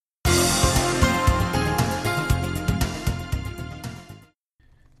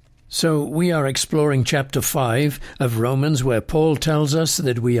So we are exploring chapter 5 of Romans, where Paul tells us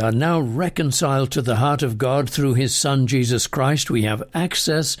that we are now reconciled to the heart of God through his Son, Jesus Christ. We have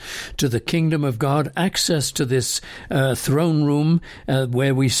access to the kingdom of God, access to this throne room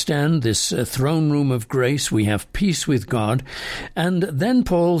where we stand, this throne room of grace. We have peace with God. And then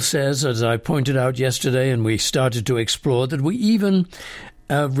Paul says, as I pointed out yesterday, and we started to explore, that we even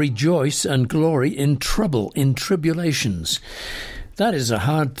rejoice and glory in trouble, in tribulations. That is a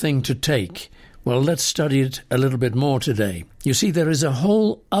hard thing to take. Well, let's study it a little bit more today. You see, there is a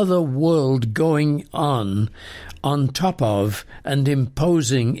whole other world going on top of and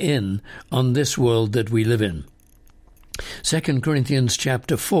imposing in on this world that we live in. 2 Corinthians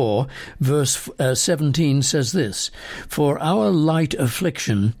chapter 4, verse 17 says this, "For our light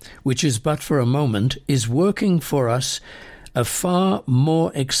affliction, which is but for a moment, is working for us a far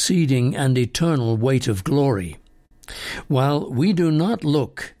more exceeding and eternal weight of glory. While we do not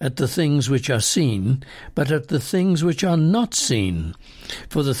look at the things which are seen, but at the things which are not seen.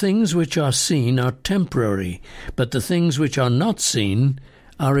 For the things which are seen are temporary, but the things which are not seen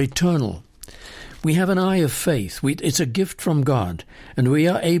are eternal." We have an eye of faith. It's a gift from God, and we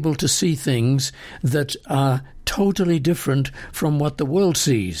are able to see things that are totally different from what the world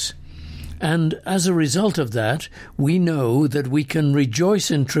sees. And as a result of that, we know that we can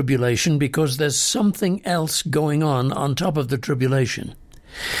rejoice in tribulation because there's something else going on top of the tribulation.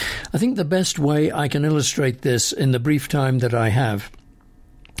 I think the best way I can illustrate this in the brief time that I have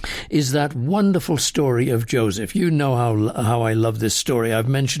is that wonderful story of Joseph. You know how I love this story. I've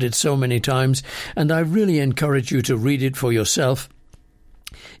mentioned it so many times, and I really encourage you to read it for yourself.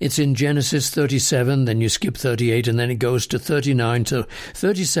 It's in Genesis 37, then you skip 38, and then it goes to 39 to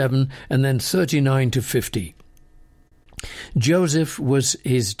 37, and then 39 to 50. Joseph was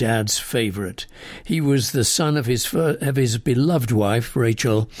his dad's favorite. He was the son of his beloved wife,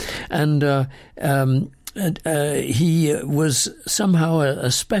 Rachel, and he was somehow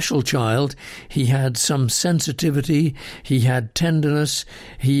a special child. He had some sensitivity, he had tenderness,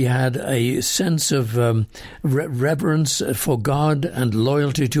 he had a sense of reverence for God and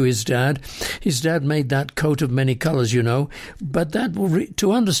loyalty to his dad. His dad made that coat of many colors, you know, but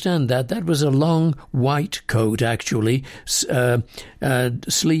to understand that was a long white coat, actually,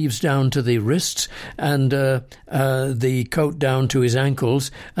 sleeves down to the wrists and the coat down to his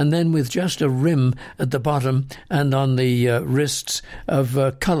ankles, and then with just a rim at the bottom and on the wrists of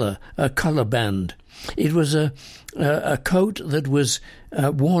a color band. It was a coat that was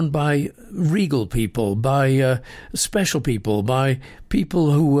worn by regal people, by special people, by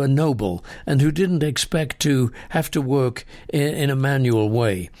people who were noble and who didn't expect to have to work in a manual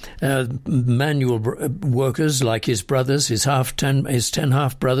way. Manual workers like his brothers, his 10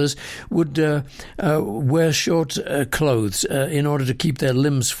 half-brothers, would wear short clothes in order to keep their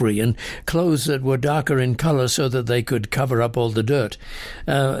limbs free, and clothes that were darker in color so that they could cover up all the dirt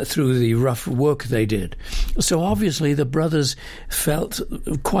through the rough work they did. So obviously the brothers felt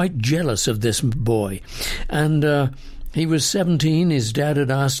quite jealous of this boy, and he was 17. His dad had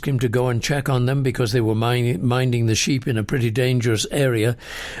asked him to go and check on them because they were minding the sheep in a pretty dangerous area,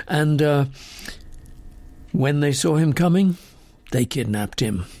 and when they saw him coming, they kidnapped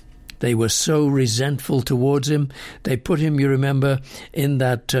him. They were so resentful towards him. They put him, you remember, in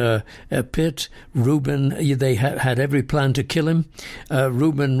that pit. Reuben, they had every plan to kill him.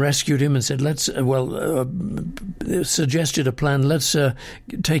 Reuben rescued him and said, suggested a plan. Let's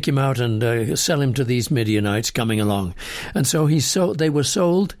take him out and sell him to these Midianites coming along. And so they were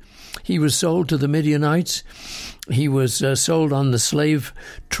sold. He was sold to the Midianites. He was sold on the slave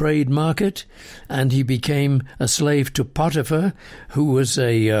trade market, and he became a slave to Potiphar, who was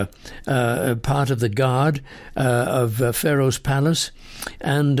a part of the guard of Pharaoh's palace.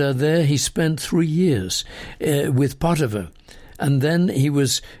 And there he spent 3 years with Potiphar. And then he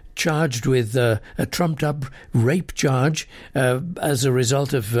was charged with a trumped-up rape charge as a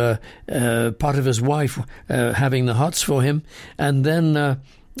result of Potiphar's wife having the hots for him. And then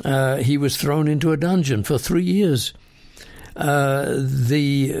he was thrown into a dungeon for 3 years.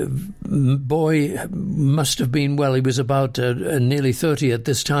 The boy must have been, he was about nearly 30 at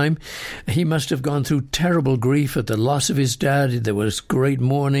this time. He must have gone through terrible grief at the loss of his dad. There was great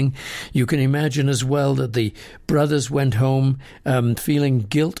mourning. You can imagine as well that the brothers went home feeling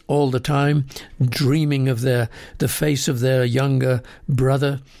guilt all the time, dreaming of the face of their younger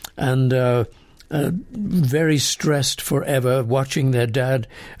brother, and very stressed forever, watching their dad,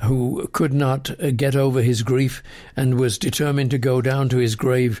 who could not get over his grief and was determined to go down to his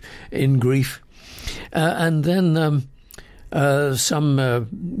grave in grief. And then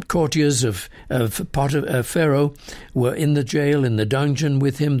some courtiers of Pharaoh were in the jail, in the dungeon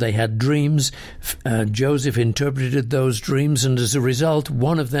with him. They had dreams. Joseph interpreted those dreams, and as a result,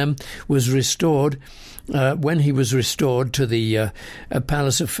 one of them was restored. When he was restored to the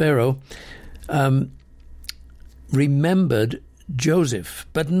palace of Pharaoh, remembered Joseph,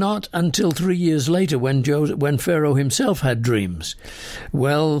 but not until 3 years later when Pharaoh himself had dreams.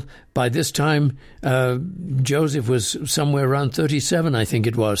 Well, by this time, Joseph was somewhere around 37, I think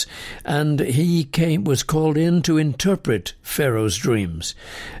it was, and he was called in to interpret Pharaoh's dreams.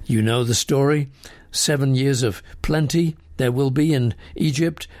 You know the story. 7 years of plenty there will be in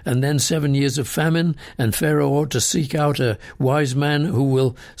Egypt, and then 7 years of famine, and Pharaoh ought to seek out a wise man who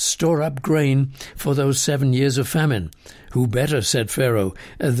will store up grain for those 7 years of famine. Who better, said Pharaoh,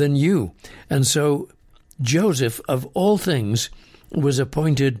 than you? And so Joseph, of all things, was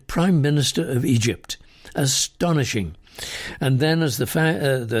appointed prime minister of Egypt. Astonishing. And then as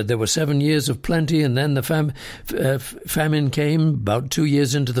there were 7 years of plenty, and then the famine came, about 2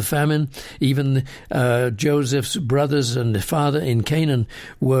 years into the famine. Even Joseph's brothers and father in Canaan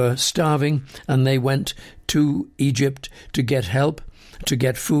were starving, and they went to Egypt to get help, to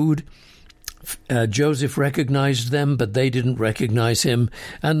get food. Joseph recognized them, but they didn't recognize him,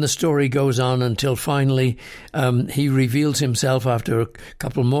 and the story goes on until finally he reveals himself after a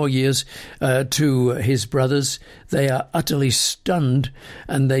couple more years to his brothers. They are utterly stunned,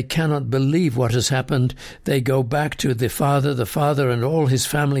 and they cannot believe what has happened. They go back to the father and all his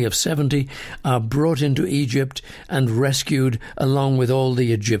family of 70 are brought into Egypt and rescued along with all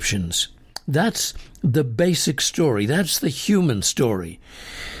the Egyptians. That's the basic story. That's the human story.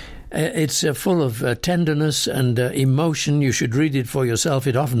 It's full of tenderness and emotion. You should read it for yourself.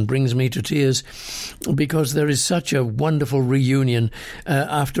 It often brings me to tears because there is such a wonderful reunion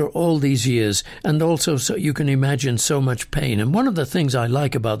after all these years, and also so you can imagine so much pain. And one of the things I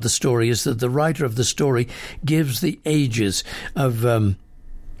like about the story is that the writer of the story gives the ages of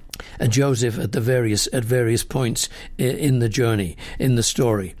Joseph at various points in the journey, in the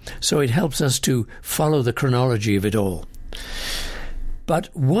story. So it helps us to follow the chronology of it all. But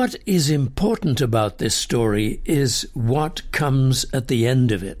what is important about this story is what comes at the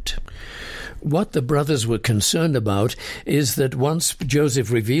end of it. What the brothers were concerned about is that once Joseph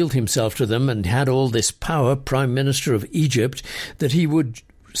revealed himself to them and had all this power, prime minister of Egypt, that he would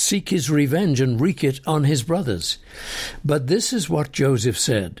seek his revenge and wreak it on his brothers. But this is what Joseph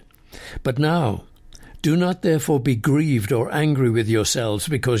said. But now, do not therefore be grieved or angry with yourselves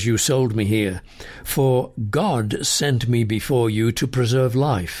because you sold me here. For God sent me before you to preserve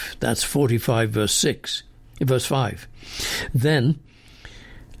life. That's 45 verse 5. Then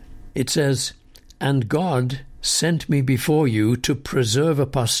it says, and God sent me before you to preserve a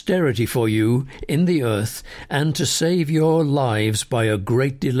posterity for you in the earth and to save your lives by a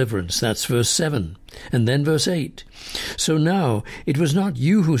great deliverance. That's verse 7. And then verse 8. So now it was not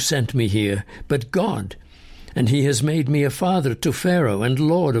you who sent me here, but God. And he has made me a father to Pharaoh and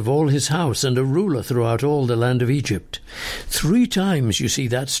lord of all his house and a ruler throughout all the land of Egypt. 3 times, you see,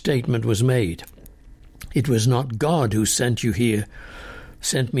 that statement was made. It was not God who sent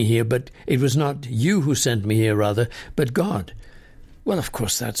me here, but it was not you who sent me here, rather, but God. Well, of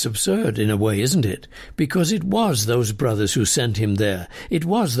course, that's absurd in a way, isn't it? Because it was those brothers who sent him there. It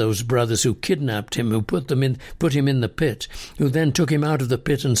was those brothers who kidnapped him, who put him in the pit, who then took him out of the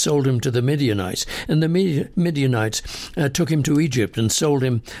pit and sold him to the Midianites. And the Midianites took him to Egypt and sold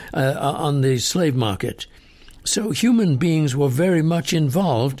him on the slave market. So human beings were very much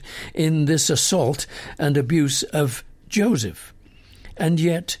involved in this assault and abuse of Joseph. And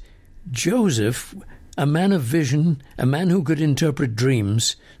yet Joseph, a man of vision, a man who could interpret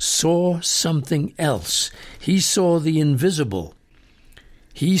dreams, saw something else. He saw the invisible.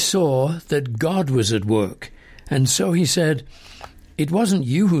 He saw that God was at work. And so he said, it wasn't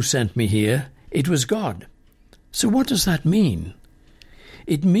you who sent me here, it was God. So what does that mean?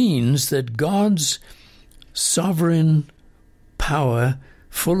 It means that God's sovereign power,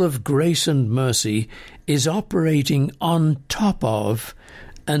 full of grace and mercy, is operating on top of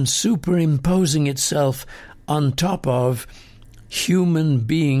and superimposing itself on top of human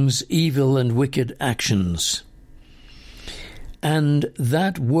beings' evil and wicked actions. And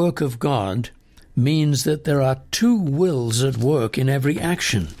that work of God means that there are 2 wills at work in every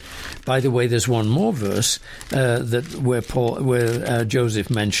action. By the way, there's one more verse where Joseph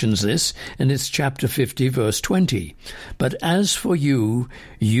mentions this, and it's chapter 50, verse 20. But as for you,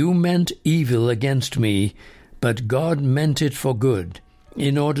 you meant evil against me, but God meant it for good,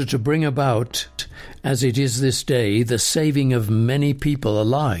 in order to bring about, as it is this day, the saving of many people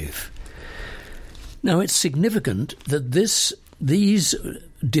alive. Now, it's significant that these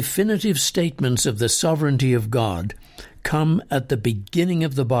definitive statements of the sovereignty of God come at the beginning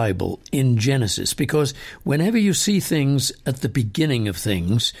of the Bible in Genesis, because whenever you see things at the beginning of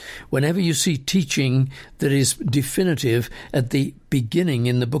things, whenever you see teaching that is definitive at the beginning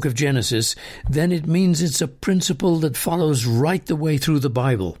in the book of Genesis, then it means it's a principle that follows right the way through the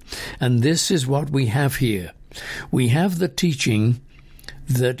Bible. And this is what we have here. We have the teaching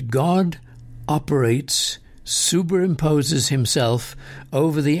that God operates, superimposes himself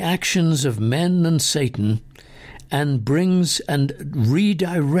over the actions of men and Satan, and brings and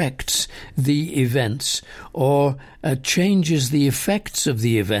redirects the events, or changes the effects of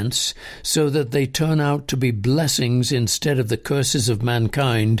the events so that they turn out to be blessings instead of the curses of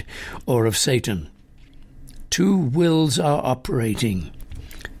mankind or of Satan. Two wills are operating.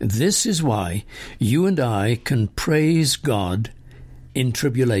 This is why you and I can praise God in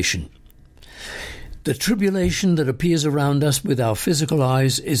tribulation. The tribulation that appears around us with our physical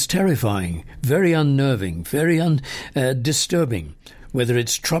eyes is terrifying, very unnerving, very disturbing. Whether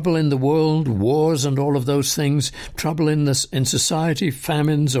it's trouble in the world, wars and all of those things, trouble in society,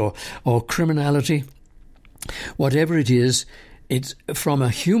 famines or criminality, whatever it is, it's from a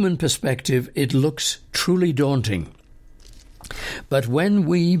human perspective, it looks truly daunting. But when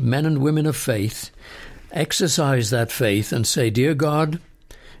we, men and women of faith, exercise that faith and say, "Dear God,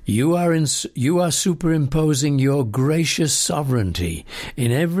 you are superimposing your gracious sovereignty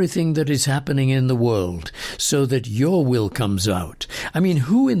in everything that is happening in the world so that your will comes out." I mean,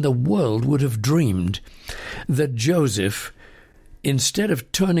 who in the world would have dreamed that Joseph, instead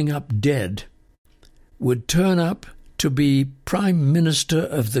of turning up dead, would turn up to be prime minister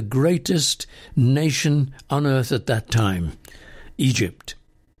of the greatest nation on earth at that time, Egypt?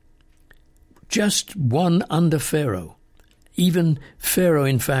 Just one under Pharaoh. Even Pharaoh,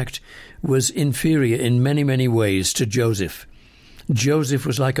 in fact, was inferior in many, many ways to Joseph. Joseph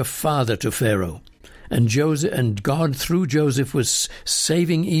was like a father to Pharaoh. And God, through Joseph, was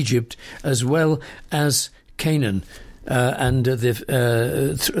saving Egypt as well as Canaan from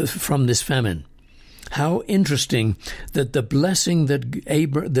this famine. How interesting that the blessing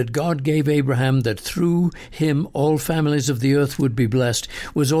that God gave Abraham, that through him all families of the earth would be blessed,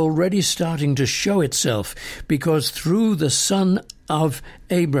 was already starting to show itself, because through the son of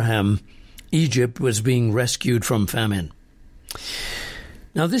Abraham, Egypt was being rescued from famine.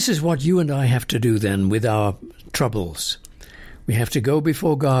 Now, this is what you and I have to do then with our troubles. We have to go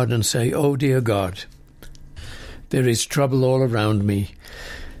before God and say, "Oh, dear God, there is trouble all around me,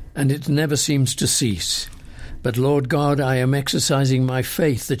 and it never seems to cease. But Lord God, I am exercising my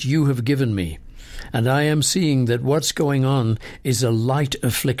faith that you have given me, and I am seeing that what's going on is a light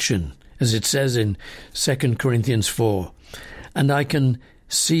affliction, as it says in 2 Corinthians 4. And I can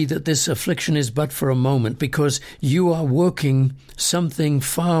see that this affliction is but for a moment, because you are working something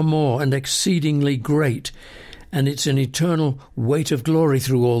far more and exceedingly great, and it's an eternal weight of glory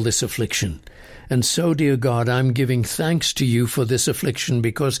through all this affliction. And so, dear God, I'm giving thanks to you for this affliction,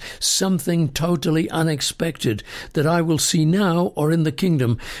 because something totally unexpected that I will see now or in the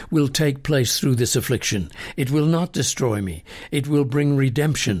kingdom will take place through this affliction. It will not destroy me. It will bring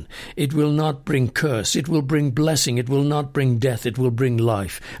redemption. It will not bring curse. It will bring blessing. It will not bring death. It will bring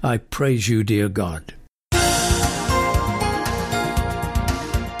life. I praise you, dear God.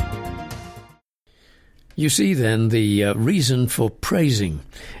 You see, then, the reason for praising.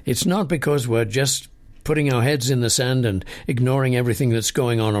 It's not because we're just putting our heads in the sand and ignoring everything that's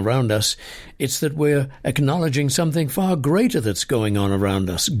going on around us. It's that we're acknowledging something far greater that's going on around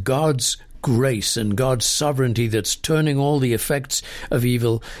us, God's grace and God's sovereignty that's turning all the effects of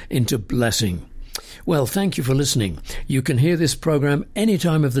evil into blessing. Well, thank you for listening. You can hear this program any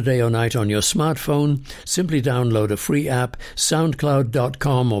time of the day or night on your smartphone. Simply download a free app,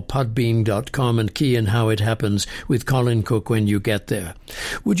 soundcloud.com or podbean.com, and key in How It Happens with Colin Cook when you get there.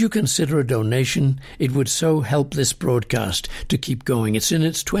 Would you consider a donation? It would so help this broadcast to keep going. It's in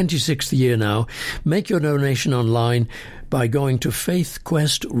its 26th year now. Make your donation online by going to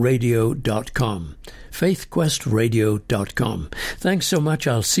faithquestradio.com. faithquestradio.com. Thanks so much.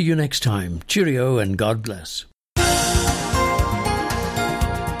 I'll see you next time. Cheerio and God bless.